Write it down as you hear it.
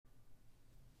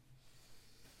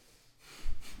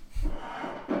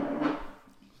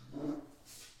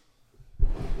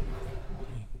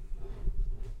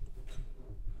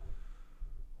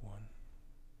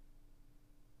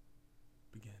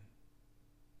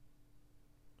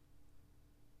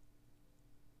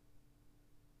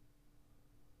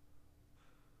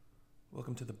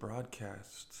Welcome to the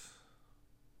broadcast.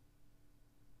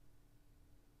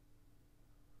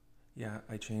 Yeah,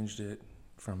 I changed it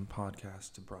from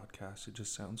podcast to broadcast. It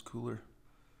just sounds cooler.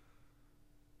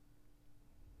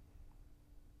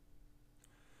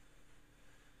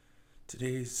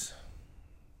 Today's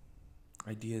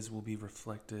ideas will be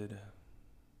reflected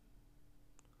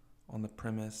on the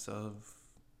premise of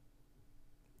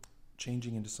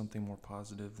changing into something more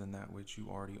positive than that which you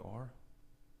already are.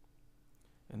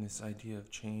 And this idea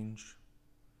of change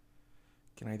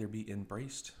can either be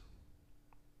embraced,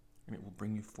 and it will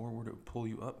bring you forward, it will pull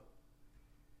you up,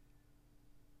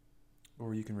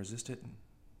 or you can resist it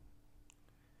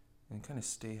and kind of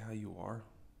stay how you are.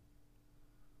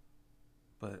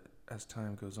 But as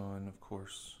time goes on, of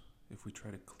course, if we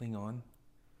try to cling on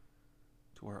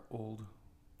to our old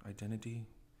identity,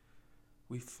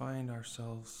 we find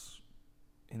ourselves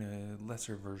in a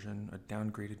lesser version, a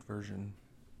downgraded version,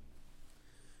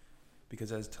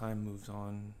 because as time moves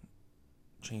on,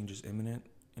 change is imminent,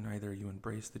 and either you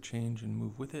embrace the change and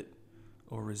move with it,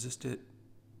 or resist it,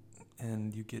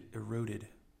 and you get eroded,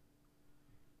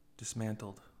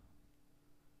 dismantled,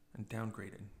 and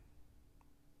downgraded.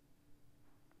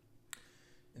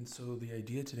 And so the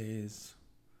idea today is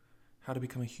how to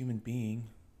become a human being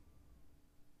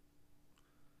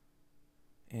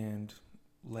and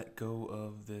let go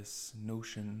of this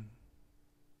notion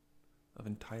of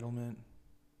entitlement,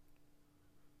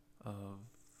 of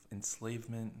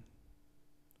enslavement,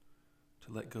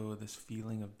 to let go of this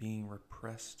feeling of being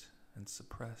repressed and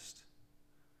suppressed.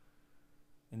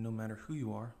 And no matter who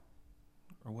you are,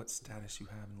 or what status you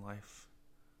have in life,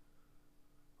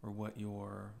 or what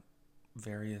your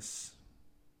various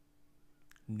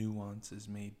nuances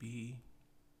may be,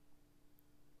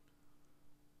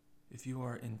 if you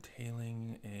are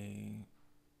entailing a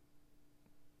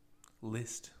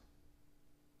list,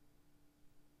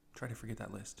 try to forget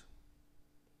that list.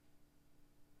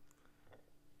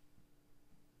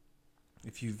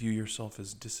 If you view yourself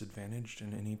as disadvantaged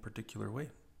in any particular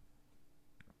way,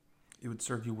 it would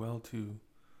serve you well to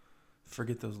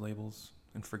forget those labels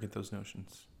and forget those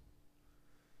notions.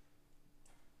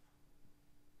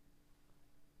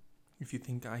 If you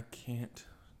think, I can't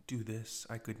do this,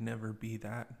 I could never be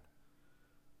that,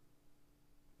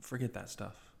 forget that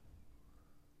stuff.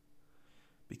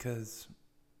 Because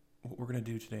what we're going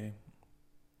to do today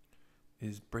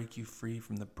is break you free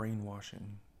from the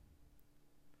brainwashing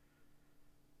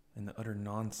and the utter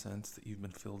nonsense that you've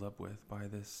been filled up with by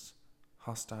this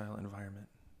hostile environment.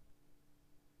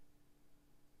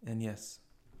 And yes,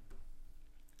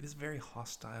 it is a very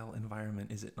hostile environment,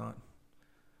 is it not?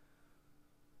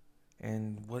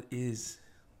 And what is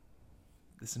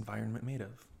this environment made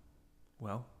of?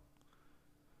 Well,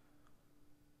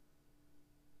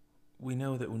 we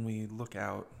know that when we look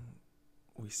out,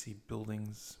 we see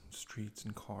buildings, streets,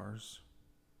 and cars.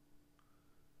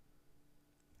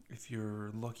 If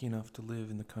you're lucky enough to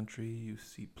live in the country, you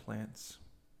see plants,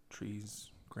 trees,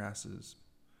 grasses.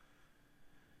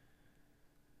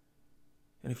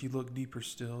 And if you look deeper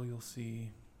still, you'll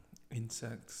see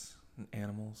insects and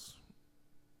animals.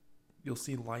 You'll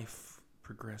see life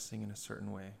progressing in a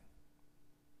certain way.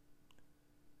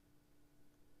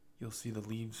 You'll see the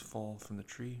leaves fall from the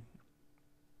tree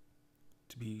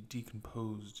to be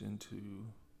decomposed into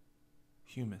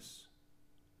humus,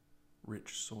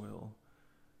 rich soil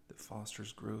that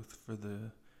fosters growth for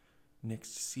the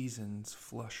next season's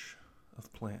flush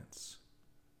of plants.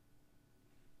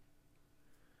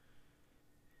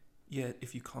 Yet,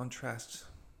 if you contrast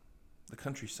the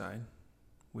countryside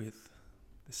with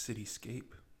the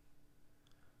cityscape,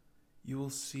 you will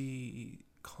see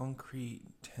concrete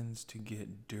tends to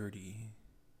get dirty,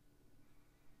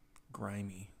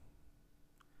 grimy.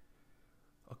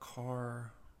 A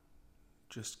car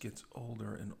just gets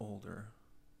older and older.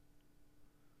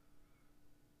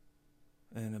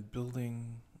 And a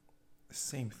building,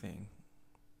 same thing.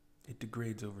 It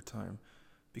degrades over time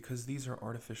because these are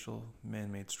artificial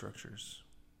man-made structures.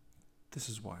 This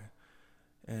is why.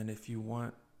 And if you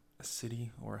want a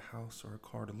city or a house or a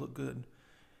car to look good,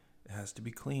 it has to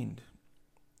be cleaned.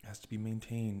 It has to be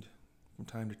maintained. From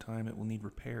time to time, it will need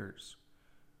repairs.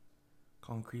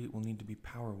 Concrete will need to be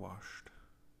power washed.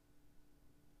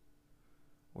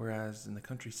 Whereas in the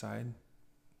countryside,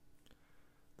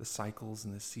 the cycles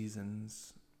and the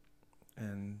seasons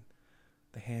and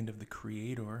the hand of the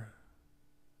Creator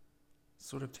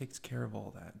sort of takes care of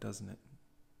all that, doesn't it?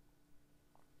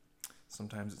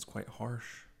 Sometimes it's quite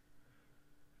harsh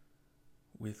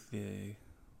with the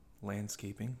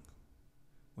landscaping,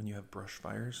 when you have brush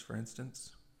fires, for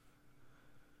instance,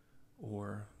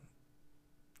 or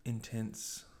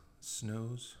intense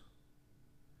snows.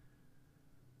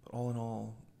 But all in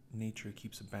all, nature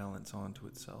keeps a balance onto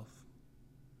itself.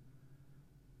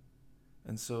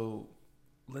 And so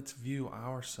let's view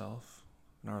ourself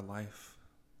and our life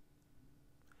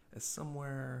as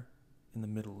somewhere in the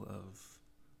middle of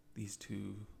these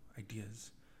two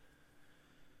ideas.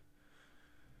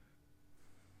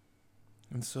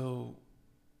 And so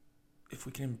if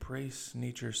we can embrace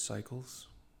nature's cycles,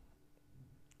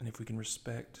 and if we can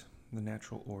respect the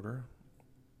natural order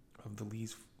of the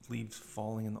leaves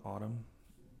falling in the autumn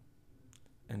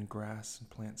and grass and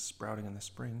plants sprouting in the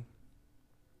spring,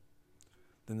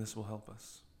 then this will help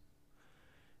us.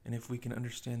 And if we can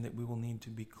understand that we will need to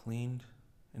be cleaned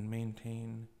and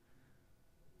maintain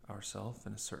ourselves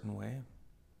in a certain way,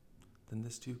 then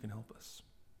this too can help us.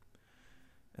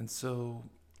 And so,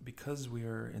 because we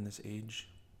are in this age,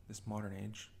 this modern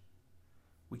age,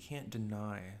 we can't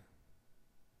deny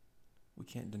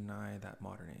that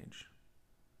modern age.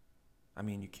 I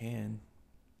mean, you can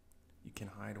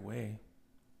hide away.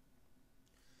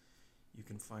 You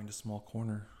can find a small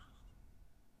corner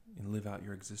and live out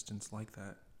your existence like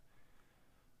that.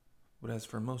 But as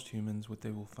for most humans, what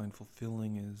they will find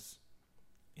fulfilling is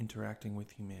interacting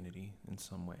with humanity in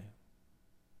some way.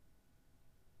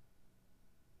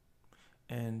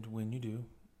 And when you do,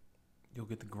 you'll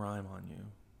get the grime on you,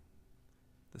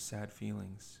 the sad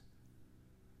feelings,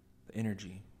 the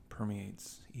energy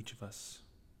permeates each of us.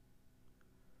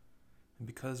 And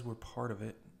because we're part of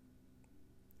it,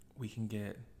 we can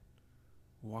get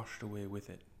washed away with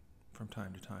it from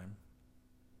time to time.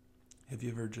 Have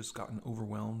you ever just gotten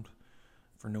overwhelmed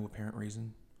for no apparent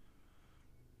reason?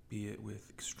 Be it with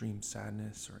extreme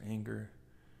sadness or anger.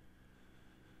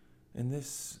 And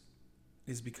this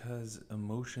is because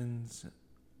emotions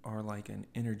are like an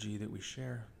energy that we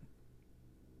share.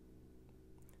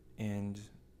 And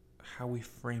how we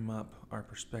frame up our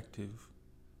perspective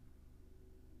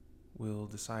will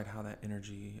decide how that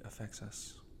energy affects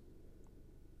us.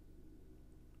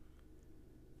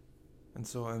 And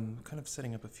so I'm kind of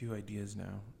setting up a few ideas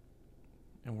now,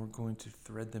 and we're going to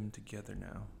thread them together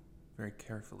now, very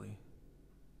carefully.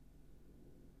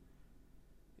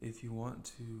 If you want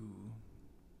to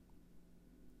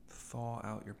thaw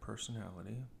out your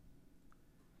personality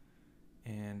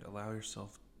and allow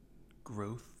yourself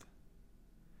growth,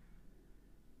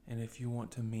 and if you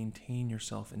want to maintain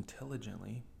yourself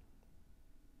intelligently,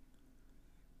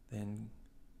 then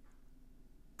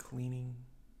cleaning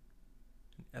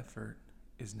and effort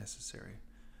is necessary.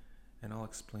 And I'll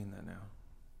explain that now.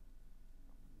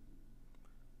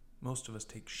 Most of us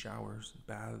take showers,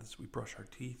 baths, we brush our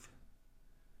teeth,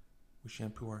 we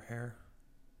shampoo our hair,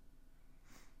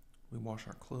 we wash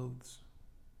our clothes,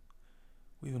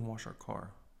 we even wash our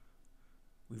car.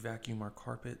 We vacuum our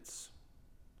carpets,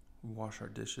 we wash our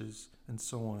dishes, and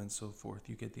so on and so forth.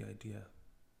 You get the idea.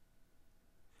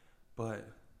 But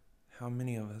how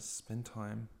many of us spend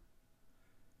time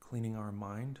cleaning our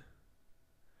mind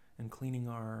and cleaning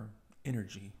our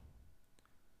energy?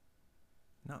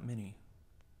 Not many.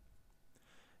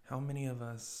 How many of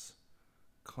us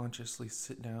consciously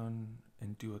sit down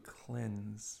and do a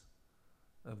cleanse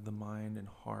of the mind and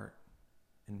heart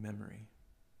and memory?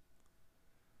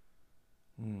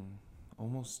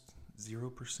 Almost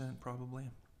 0%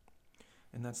 probably.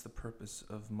 And that's the purpose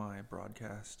of my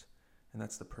broadcast, and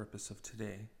that's the purpose of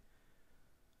today,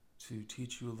 to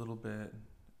teach you a little bit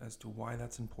as to why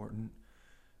that's important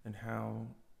and how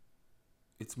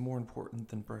it's more important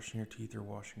than brushing your teeth or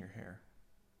washing your hair.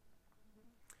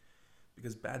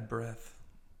 Because bad breath,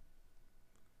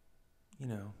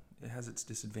 it has its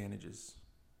disadvantages.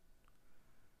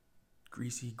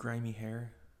 Greasy, grimy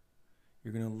hair,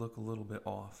 you're going to look a little bit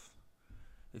off.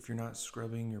 If you're not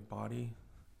scrubbing your body,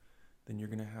 then you're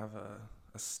going to have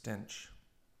a stench.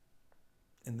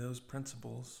 And those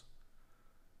principles,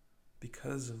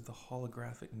 because of the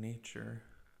holographic nature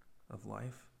of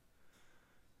life,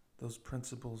 those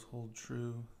principles hold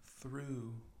true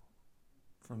through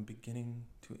from beginning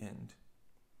to end.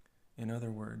 In other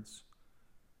words,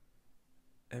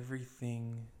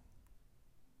 everything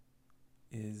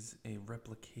is a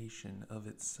replication of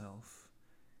itself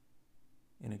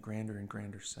in a grander and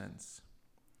grander sense.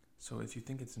 So if you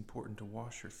think it's important to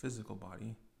wash your physical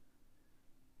body,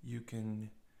 you can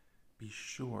be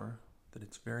sure that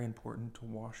it's very important to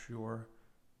wash your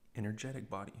energetic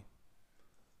body.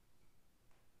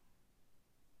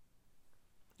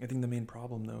 I think the main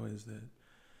problem, though, is that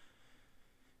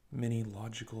many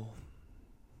logical,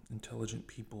 intelligent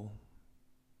people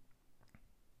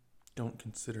don't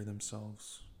consider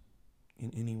themselves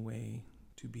in any way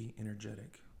to be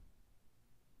energetic.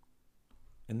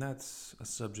 And that's a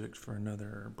subject for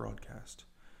another broadcast.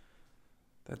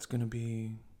 That's going to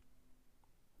be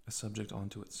a subject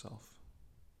onto itself.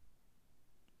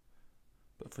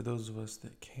 But for those of us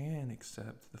that can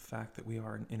accept the fact that we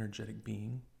are an energetic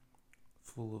being,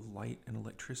 full of light and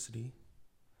electricity,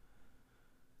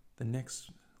 the next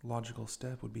logical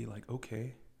step would be like,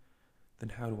 okay, then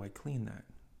how do I clean that?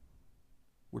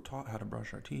 We're taught how to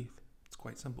brush our teeth. It's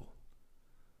quite simple.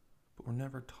 But we're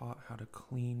never taught how to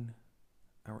clean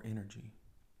our energy.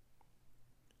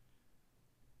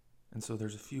 And so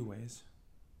there's a few ways.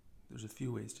 There's a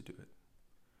few ways to do it.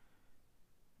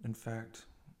 In fact,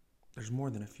 there's more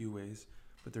than a few ways,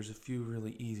 but there's a few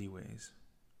really easy ways.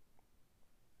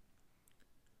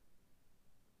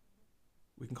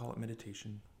 We can call it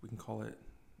meditation. We can call it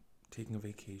taking a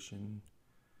vacation.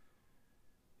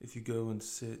 If you go and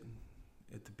sit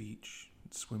at the beach,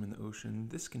 swim in the ocean,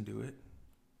 this can do it.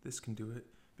 This can do it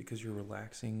because you're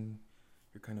relaxing,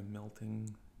 you're kind of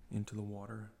melting into the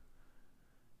water.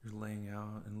 You're laying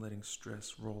out and letting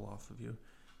stress roll off of you.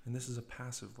 And this is a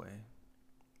passive way.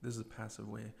 This is a passive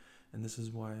way. And this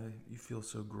is why you feel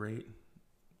so great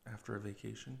after a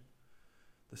vacation.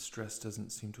 The stress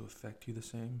doesn't seem to affect you the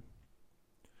same.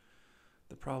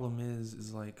 The problem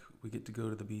is like we get to go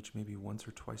to the beach maybe once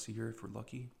or twice a year if we're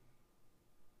lucky.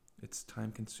 It's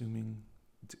time consuming.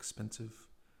 It's expensive.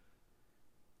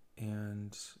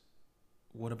 And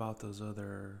what about those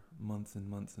other months and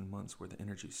months and months where the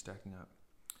energy's stacking up?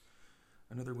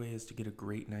 Another way is to get a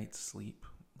great night's sleep,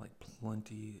 like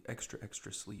plenty,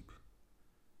 extra sleep,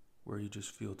 where you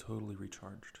just feel totally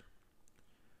recharged.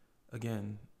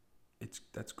 Again,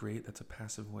 that's great. That's a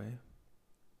passive way.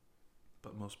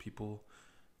 But most people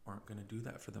aren't going to do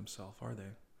that for themselves, are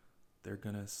they? They're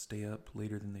going to stay up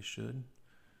later than they should.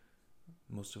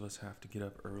 Most of us have to get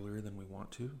up earlier than we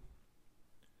want to.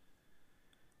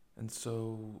 And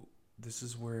so this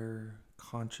is where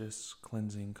conscious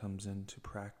cleansing comes into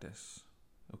practice,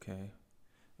 okay?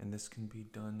 And this can be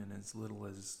done in as little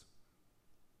as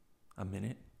a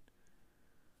minute.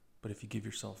 But if you give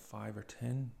yourself 5 or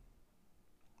 10,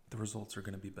 the results are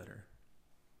going to be better.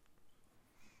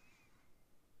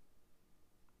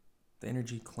 The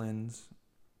energy cleanse,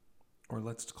 or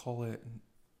let's call it,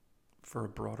 for a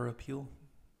broader appeal,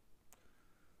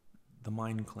 the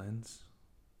mind cleanse,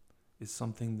 is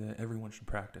something that everyone should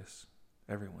practice.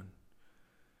 Everyone.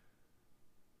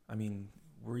 I mean,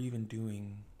 we're even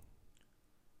doing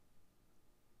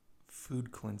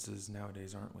food cleanses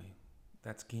nowadays, aren't we?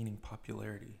 That's gaining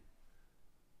popularity.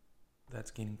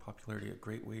 A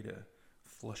great way to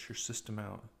flush your system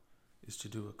out is to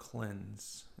do a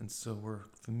cleanse. And so we're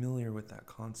familiar with that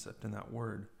concept and that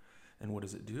word. And what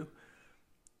does it do?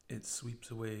 It sweeps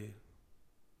away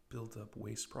built up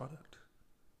waste product.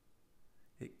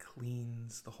 It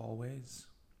cleans the hallways,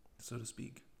 so to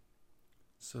speak,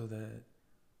 so that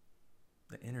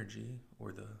the energy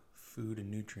or the food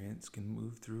and nutrients can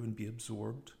move through and be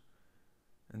absorbed,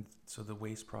 and so the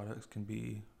waste products can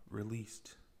be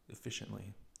released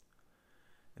efficiently.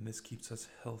 And this keeps us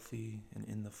healthy and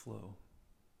in the flow.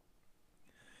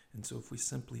 And so if we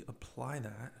simply apply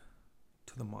that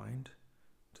to the mind,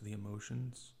 to the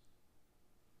emotions,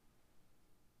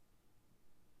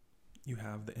 you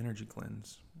have the energy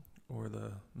cleanse or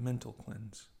the mental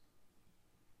cleanse.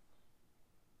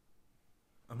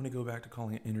 I'm going to go back to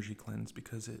calling it energy cleanse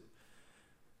because it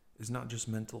is not just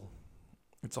mental,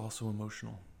 it's also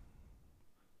emotional.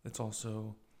 It's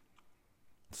also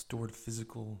stored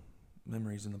physical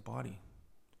memories in the body.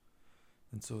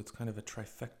 And so it's kind of a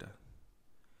trifecta.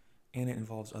 And it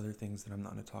involves other things that I'm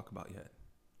not going to talk about yet.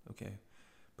 Okay?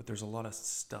 But there's a lot of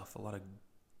stuff, a lot of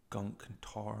gunk and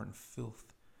tar and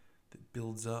filth that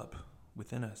builds up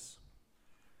within us.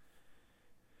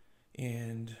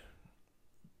 And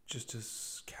just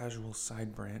as casual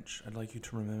side branch, I'd like you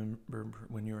to remember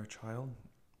when you're a child.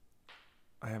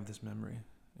 I have this memory,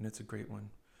 and it's a great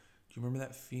one. Do you remember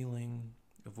that feeling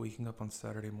of waking up on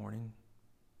Saturday morning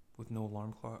with no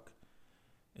alarm clock,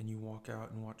 and you walk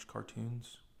out and watch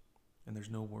cartoons, and there's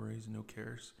no worries, no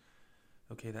cares?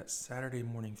 Okay, that Saturday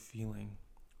morning feeling,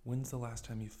 when's the last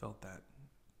time you felt that?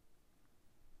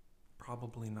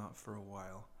 Probably not for a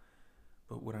while.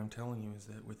 But what I'm telling you is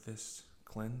that with this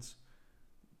cleanse,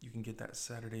 you can get that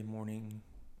Saturday morning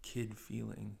kid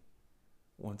feeling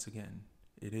once again.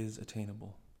 It is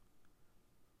attainable.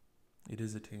 It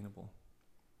is attainable.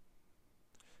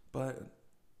 But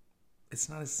it's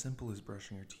not as simple as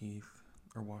brushing your teeth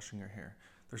or washing your hair.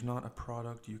 There's not a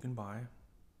product you can buy,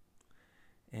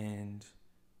 and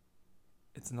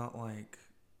it's not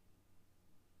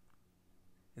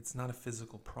a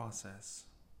physical process.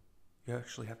 You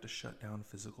actually have to shut down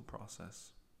physical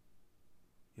process.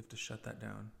 You have to shut that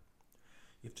down.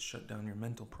 You have to shut down your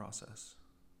mental process.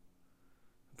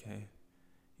 Okay?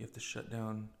 You have to shut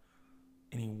down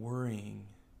any worrying,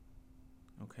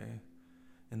 okay?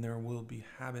 And there will be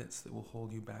habits that will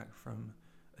hold you back from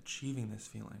achieving this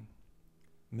feeling.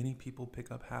 Many people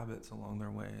pick up habits along their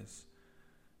ways,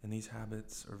 and these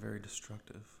habits are very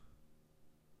destructive,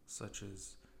 such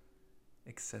as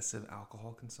excessive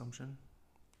alcohol consumption.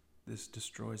 This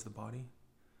destroys the body.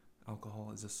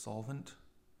 Alcohol is a solvent,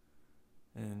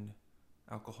 and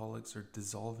alcoholics are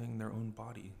dissolving their own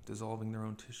body, dissolving their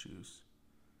own tissues.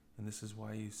 And this is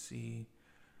why you see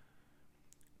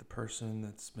the person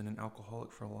that's been an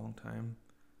alcoholic for a long time,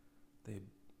 they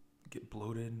get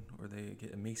bloated or they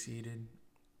get emaciated,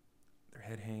 their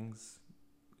head hangs,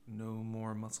 no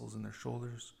more muscles in their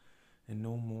shoulders, and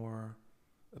no more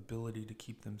ability to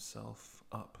keep themselves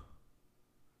up.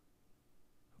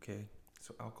 Okay,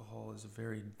 so alcohol is a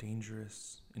very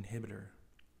dangerous inhibitor.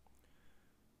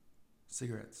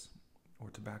 Cigarettes or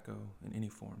tobacco in any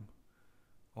form,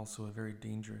 also a very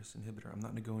dangerous inhibitor. I'm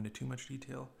not going to go into too much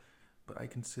detail, but I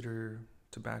consider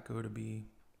tobacco to be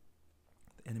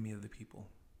the enemy of the people.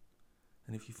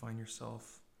 And if you find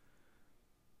yourself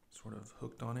sort of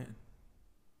hooked on it,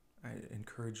 I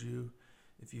encourage you,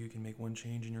 if you can make one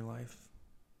change in your life,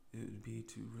 it would be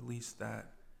to release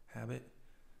that habit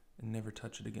and never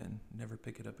touch it again, never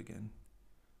pick it up again.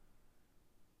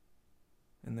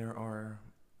 And there are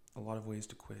a lot of ways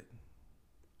to quit.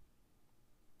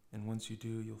 And once you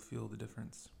do, you'll feel the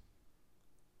difference.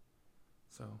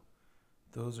 So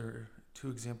those are 2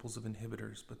 examples of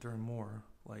inhibitors, but there are more,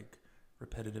 like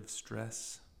repetitive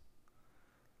stress,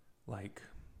 like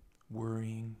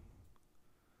worrying,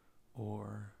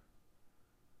 or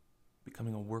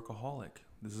becoming a workaholic.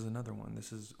 This is another one.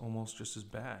 This is almost just as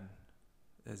bad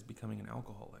as becoming an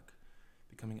alcoholic,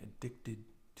 becoming addicted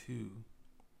to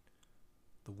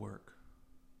the work.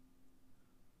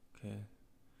 Okay?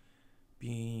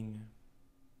 Being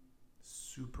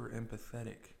super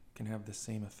empathetic can have the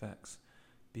same effects.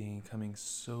 Becoming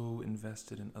so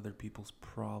invested in other people's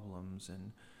problems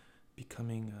and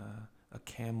becoming a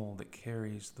camel that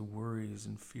carries the worries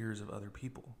and fears of other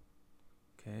people.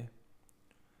 Okay?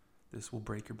 This will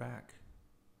break your back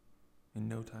in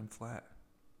no time flat.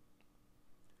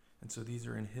 And so these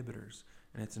are inhibitors,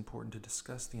 and it's important to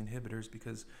discuss the inhibitors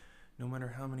because no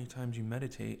matter how many times you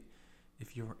meditate,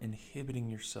 if you're inhibiting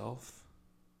yourself,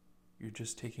 you're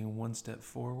just taking one step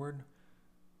forward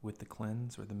with the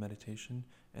cleanse or the meditation,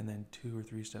 and then 2 or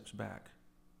 3 steps back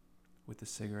with the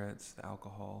cigarettes, the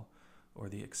alcohol, or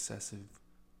the excessive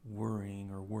worrying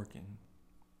or working.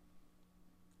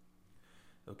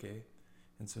 Okay,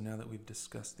 and so now that we've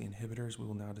discussed the inhibitors, we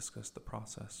will now discuss the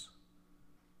process.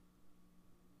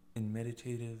 In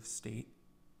meditative state,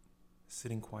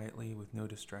 sitting quietly with no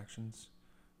distractions,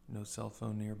 no cell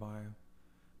phone nearby,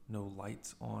 no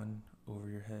lights on over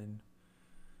your head,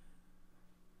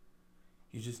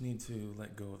 you just need to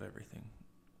let go of everything.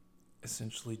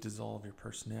 Essentially dissolve your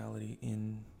personality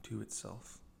into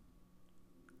itself.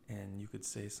 And you could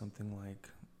say something like,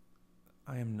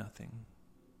 I am nothing.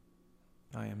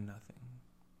 I am nothing.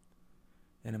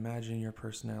 And imagine your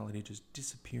personality just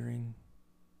disappearing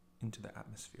into the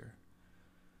atmosphere.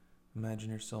 Imagine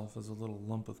yourself as a little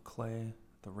lump of clay.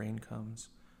 The rain comes,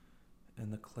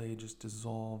 and the clay just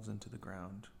dissolves into the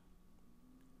ground.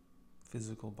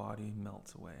 Physical body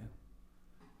melts away.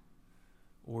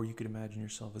 Or you could imagine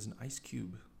yourself as an ice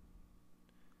cube,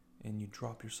 and you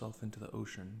drop yourself into the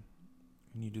ocean,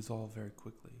 and you dissolve very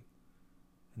quickly.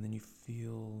 And then you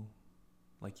feel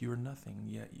like you are nothing,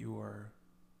 yet you are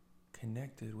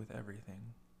connected with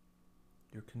everything.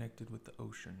 You're connected with the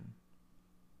ocean.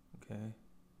 Okay?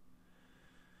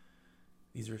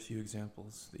 These are a few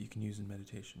examples that you can use in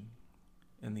meditation.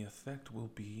 And the effect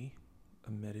will be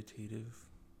a meditative,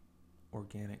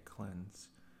 organic cleanse,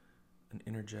 an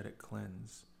energetic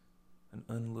cleanse, an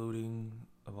unloading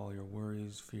of all your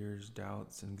worries, fears,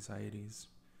 doubts, anxieties,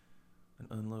 an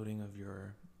unloading of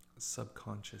your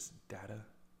subconscious data,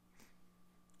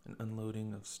 an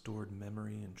unloading of stored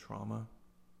memory and trauma.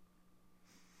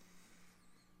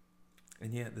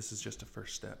 And yet, this is just a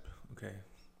first step, okay?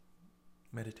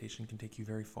 Meditation can take you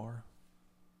very far.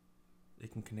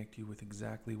 It can connect you with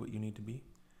exactly what you need to be.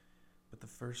 But the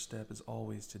first step is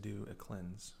always to do a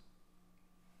cleanse.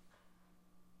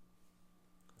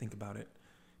 Think about it.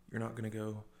 You're not going to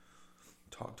go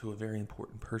talk to a very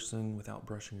important person without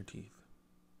brushing your teeth.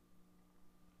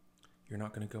 You're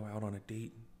not going to go out on a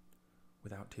date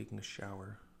without taking a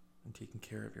shower and taking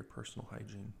care of your personal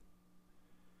hygiene.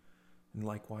 And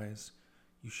likewise,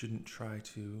 you shouldn't try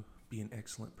to be an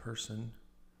excellent person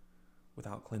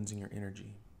without cleansing your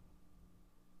energy.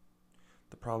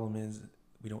 The problem is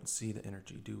we don't see the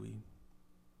energy, do we?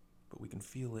 But we can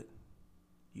feel it.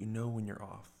 You know when you're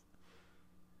off.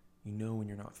 You know when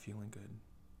you're not feeling good.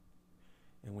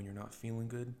 And when you're not feeling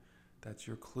good, that's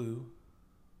your clue.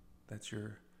 That's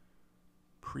your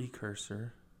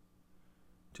precursor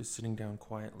to sitting down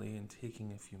quietly and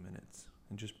taking a few minutes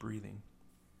and just breathing.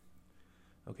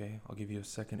 Okay, I'll give you a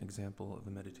second example of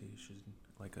a meditation,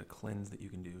 like a cleanse that you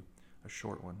can do, a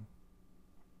short one.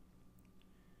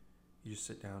 You just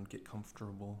sit down, get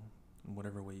comfortable in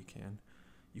whatever way you can.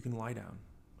 You can lie down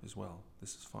as well.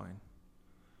 This is fine.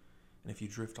 And if you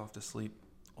drift off to sleep,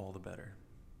 all the better.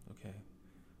 Okay?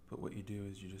 But what you do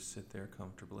is you just sit there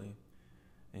comfortably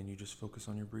and you just focus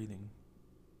on your breathing.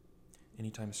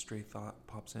 Anytime a stray thought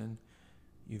pops in,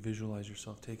 you visualize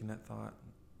yourself taking that thought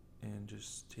and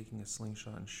just taking a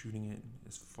slingshot and shooting it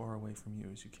as far away from you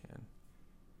as you can.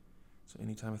 So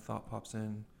anytime a thought pops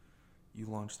in, you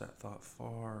launch that thought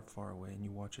far, far away and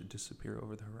you watch it disappear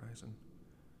over the horizon.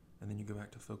 And then you go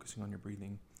back to focusing on your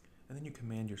breathing. And then you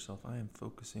command yourself, I am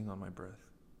focusing on my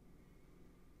breath.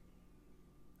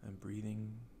 I'm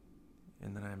breathing,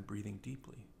 and then I'm breathing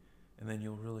deeply. And then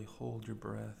you'll really hold your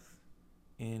breath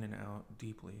in and out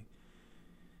deeply.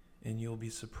 And you'll be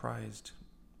surprised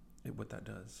at what that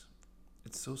does.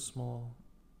 It's so small,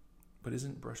 but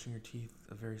isn't brushing your teeth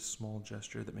a very small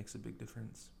gesture that makes a big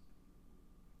difference?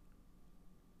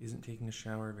 Isn't taking a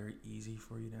shower very easy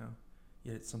for you now?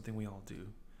 Yet it's something we all do.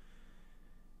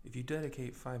 If you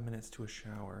dedicate 5 minutes to a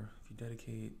shower, if you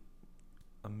dedicate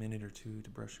a minute or two to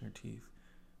brushing your teeth,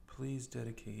 please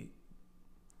dedicate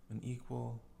an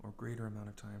equal or greater amount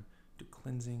of time to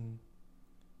cleansing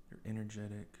your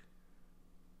energetic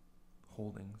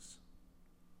holdings.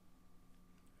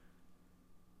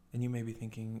 And you may be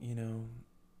thinking,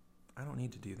 I don't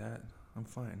need to do that. I'm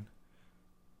fine.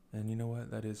 And you know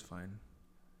what? That is fine.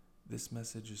 This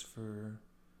message is for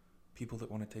people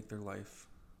that want to take their life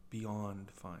beyond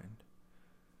fine.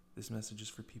 This message is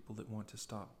for people that want to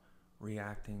stop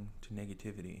reacting to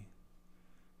negativity,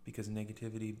 because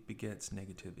negativity begets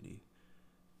negativity.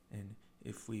 And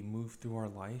if we move through our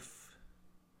life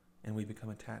and we become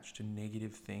attached to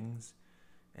negative things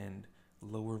and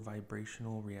lower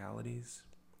vibrational realities,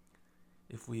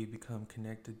 if we become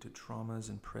connected to traumas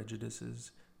and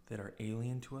prejudices that are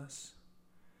alien to us,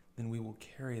 then we will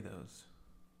carry those.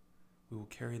 We will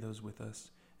carry those with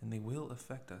us, and they will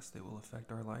affect us. They will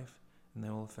affect our life, and they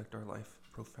will affect our life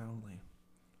profoundly.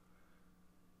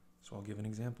 So I'll give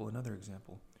another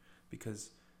example,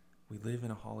 because we live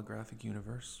in a holographic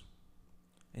universe,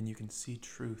 and you can see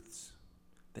truths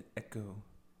that echo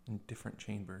in different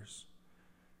chambers.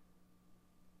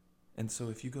 And so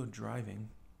if you go driving,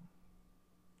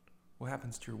 what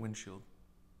happens to your windshield?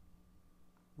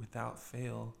 Without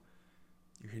fail,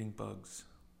 you're hitting bugs.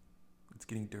 It's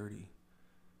getting dirty.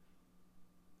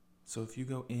 So if you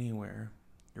go anywhere,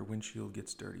 your windshield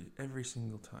gets dirty every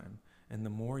single time. And the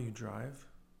more you drive,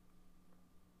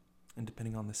 and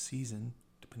depending on the season,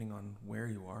 depending on where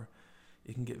you are,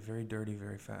 it can get very dirty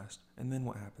very fast. And then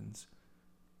what happens?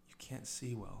 You can't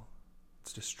see well.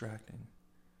 It's distracting.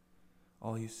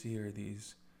 All you see are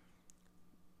these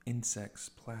insects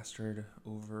plastered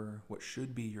over what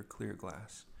should be your clear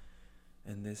glass.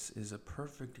 And this is a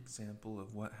perfect example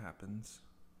of what happens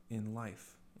in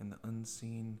life, in the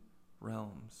unseen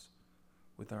realms,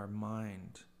 with our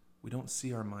mind. We don't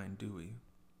see our mind, do we?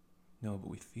 No, but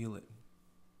we feel it.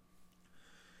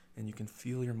 And you can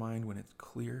feel your mind when it's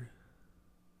clear,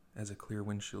 as a clear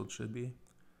windshield should be.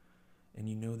 And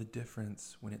you know the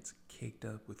difference when it's caked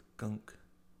up with gunk.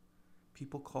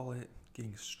 People call it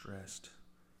getting stressed.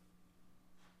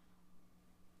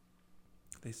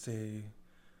 They say,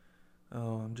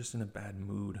 oh, I'm just in a bad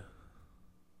mood.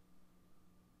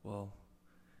 Well,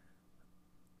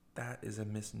 that is a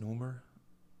misnomer,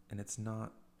 and it's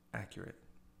not accurate,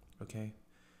 okay?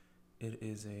 It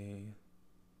is a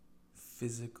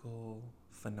physical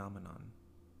phenomenon.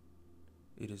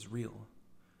 It is real.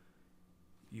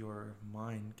 Your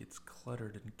mind gets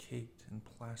cluttered and caked and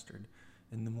plastered,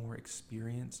 and the more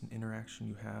experience and interaction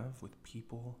you have with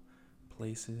people,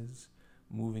 places,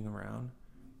 moving around,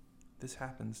 this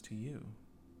happens to you.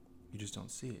 You just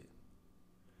don't see it.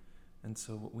 And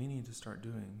so what we need to start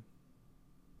doing,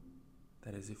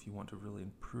 that is, if you want to really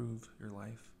improve your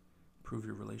life, improve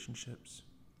your relationships,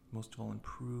 most of all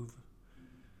improve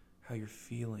how you're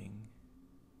feeling,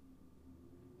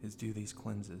 is do these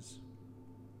cleanses.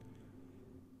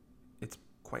 It's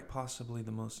quite possibly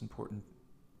the most important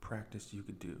practice you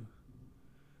could do.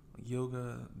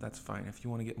 Yoga, that's fine. If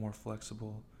you want to get more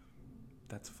flexible,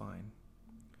 that's fine.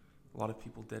 A lot of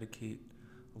people dedicate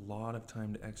a lot of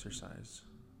time to exercise,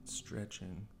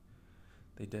 stretching.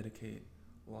 They dedicate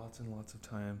lots and lots of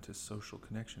time to social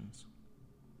connections.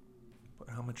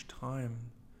 But how much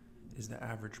time is the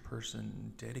average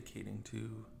person dedicating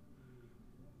to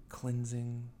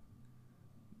cleansing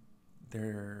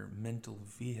their mental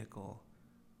vehicle?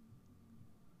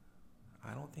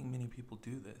 I don't think many people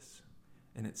do this.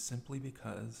 And it's simply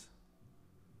because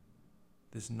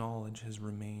this knowledge has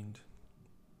remained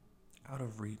out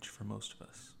of reach for most of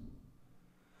us.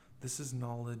 This is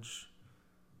knowledge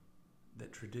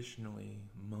that traditionally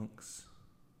monks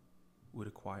would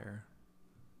acquire.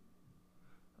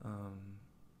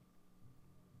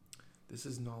 This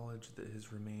is knowledge that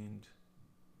has remained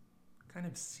kind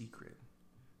of secret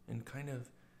and kind of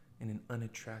in an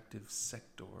unattractive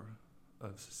sector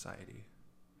of society.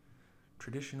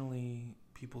 Traditionally,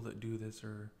 people that do this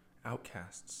are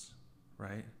outcasts,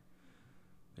 right?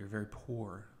 They're very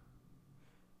poor.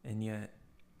 And yet,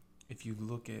 if you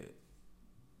look at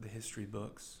the history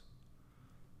books,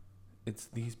 it's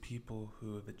these people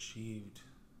who have achieved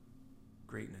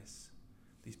greatness.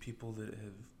 These people that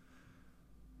have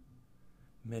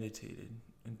meditated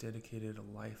and dedicated a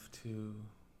life to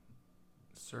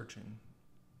searching.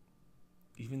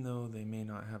 Even though they may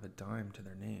not have a dime to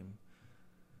their name,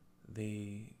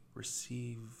 they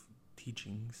receive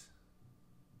teachings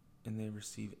and they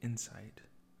receive insight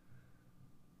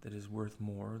that is worth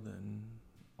more than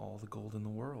all the gold in the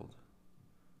world.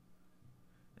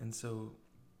 And so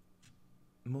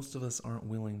most of us aren't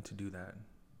willing to do that,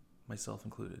 myself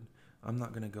included. I'm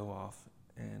not going to go off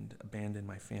and abandon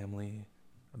my family,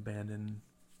 abandon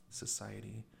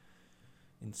society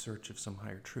in search of some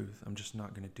higher truth. I'm just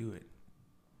not going to do it.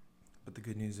 But the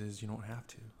good news is you don't have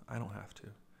to. I don't have to.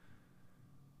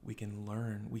 We can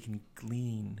learn, we can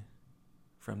glean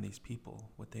from these people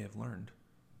what they have learned.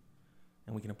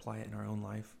 And we can apply it in our own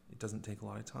life. It doesn't take a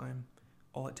lot of time.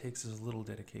 All it takes is a little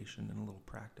dedication and a little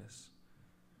practice.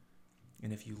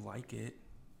 And if you like it,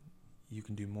 you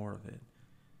can do more of it.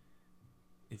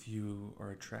 If you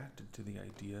are attracted to the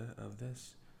idea of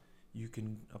this, you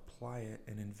can apply it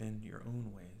and invent your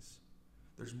own ways.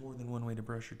 There's more than one way to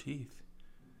brush your teeth.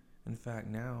 In fact,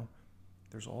 now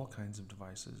there's all kinds of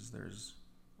devices. There's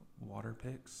water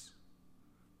picks.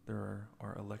 There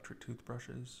are electric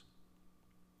toothbrushes,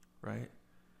 right?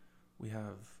 We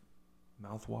have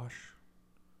mouthwash.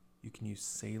 You can use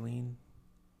saline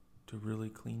to really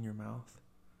clean your mouth.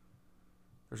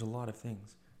 There's a lot of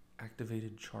things.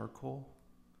 Activated charcoal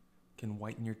can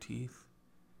whiten your teeth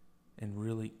and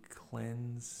really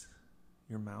cleanse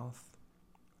your mouth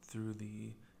through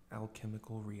the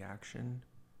alchemical reaction.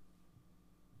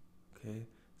 Okay,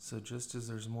 so just as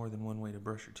there's more than one way to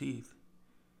brush your teeth,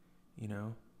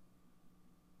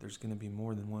 there's going to be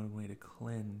more than one way to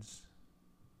cleanse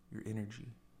your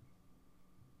energy.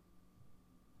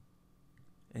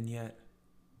 And yet,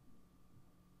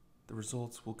 the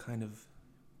results will kind of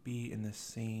be in the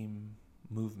same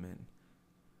movement.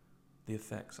 The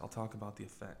effects. I'll talk about the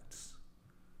effects.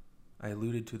 I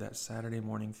alluded to that Saturday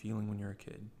morning feeling when you're a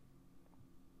kid.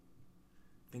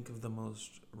 Think of the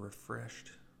most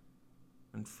refreshed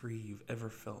and free you've ever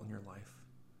felt in your life.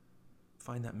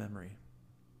 Find that memory.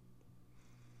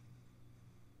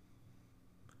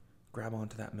 Grab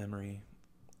onto that memory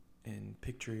and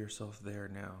picture yourself there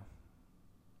now.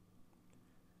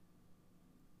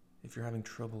 If you're having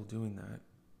trouble doing that,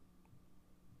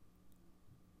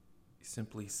 you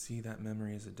simply see that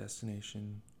memory as a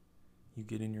destination. You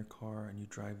get in your car and you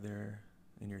drive there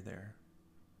and you're there.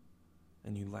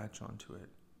 And you latch onto it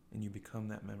and you become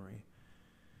that memory.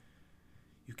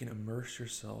 You can immerse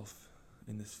yourself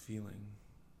in this feeling.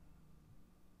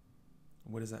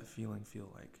 What does that feeling feel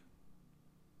like?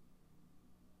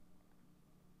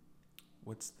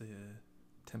 What's the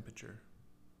temperature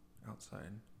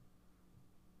outside?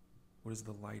 What is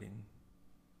the lighting?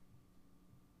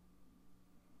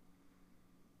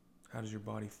 How does your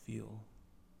body feel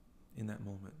in that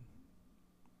moment?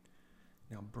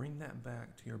 Now bring that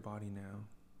back to your body now.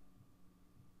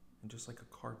 And just like a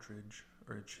cartridge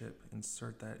or a chip,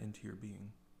 insert that into your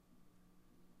being.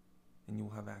 And you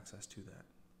will have access to that.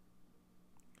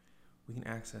 We can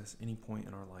access any point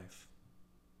in our life.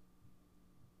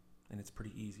 And it's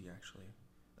pretty easy, actually.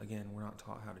 Again, we're not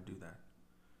taught how to do that.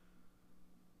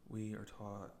 We are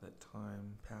taught that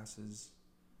time passes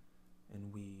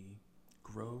and we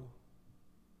grow,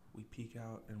 we peak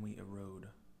out, and we erode.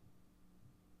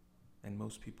 And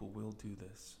most people will do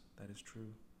this. That is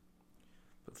true.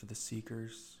 But for the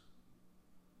seekers,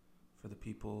 for the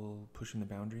people pushing the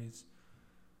boundaries,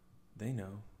 they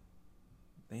know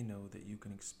that you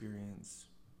can experience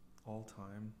all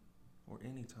time or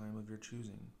any time of your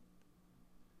choosing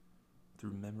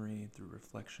through memory, through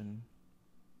reflection.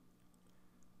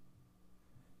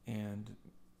 And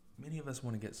many of us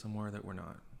want to get somewhere that we're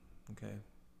not. okay?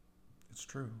 It's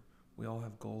true. We all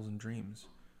have goals and dreams.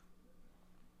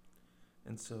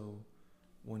 And so,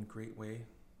 one great way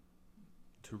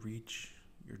to reach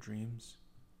your dreams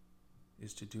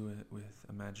is to do it with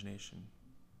imagination.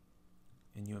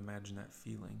 And you imagine that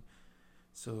feeling.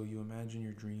 So you imagine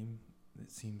your dream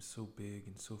that seems so big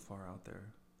and so far out there.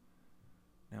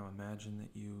 Now imagine that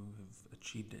you have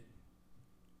achieved it.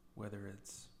 Whether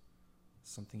it's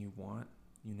something you want,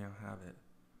 you now have it.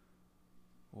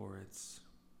 Or it's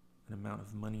an amount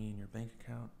of money in your bank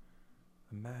account.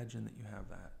 Imagine that you have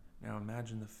that. Now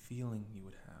imagine the feeling you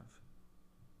would have.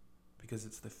 Because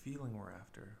it's the feeling we're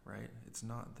after, right? It's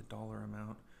not the dollar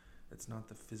amount. It's not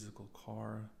the physical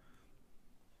car.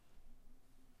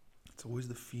 It's always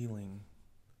the feeling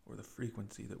or the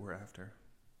frequency that we're after.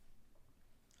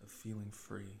 Of feeling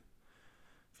free,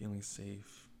 feeling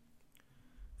safe,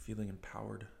 feeling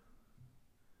empowered,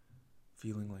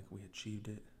 feeling like we achieved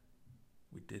it,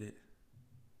 we did it.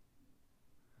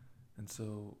 And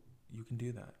so you can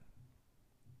do that.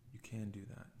 You can do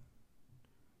that.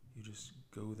 You just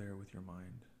go there with your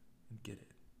mind and get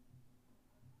it.